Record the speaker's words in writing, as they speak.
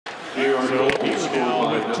So he's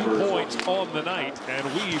now with 2 points on the night, and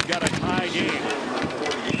we've got a tie game.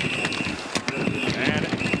 And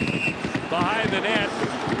behind the net,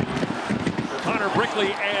 Connor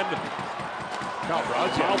Brickley and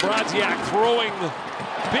Kyle Brodziak throwing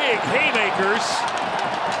big haymakers.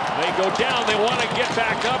 They go down, they want to get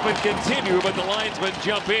back up and continue, but the linesmen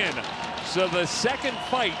jump in. So the second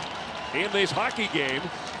fight in this hockey game.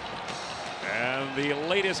 And the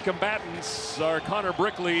latest combatants are Connor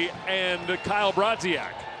Brickley and Kyle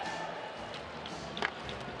Brodziak.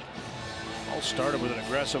 All started with an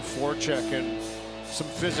aggressive forecheck and some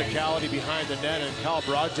physicality behind the net, and Kyle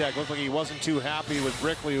Brodziak looked like he wasn't too happy with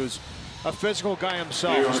Brickley, who's a physical guy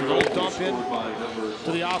himself. Just a little dump in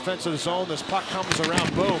to the offensive zone. This puck comes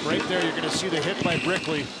around, boom, right there. You're going to see the hit by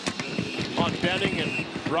Brickley on Benning, and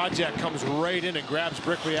Brodziak comes right in and grabs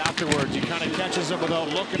Brickley afterwards. He kind of catches him without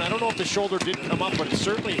looking. I don't know if the shoulder did come up, but it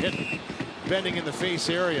certainly hit Benning in the face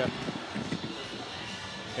area.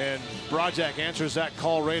 And Brodziak answers that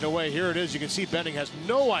call right away. Here it is. You can see Benning has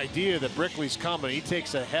no idea that Brickley's coming. He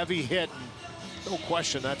takes a heavy hit. No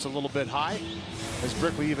question that's a little bit high, as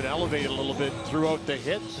Brickley even elevated a little bit throughout the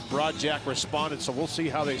hit. Brodziak responded, so we'll see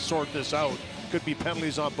how they sort this out. Could be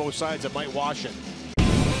penalties on both sides that might wash it.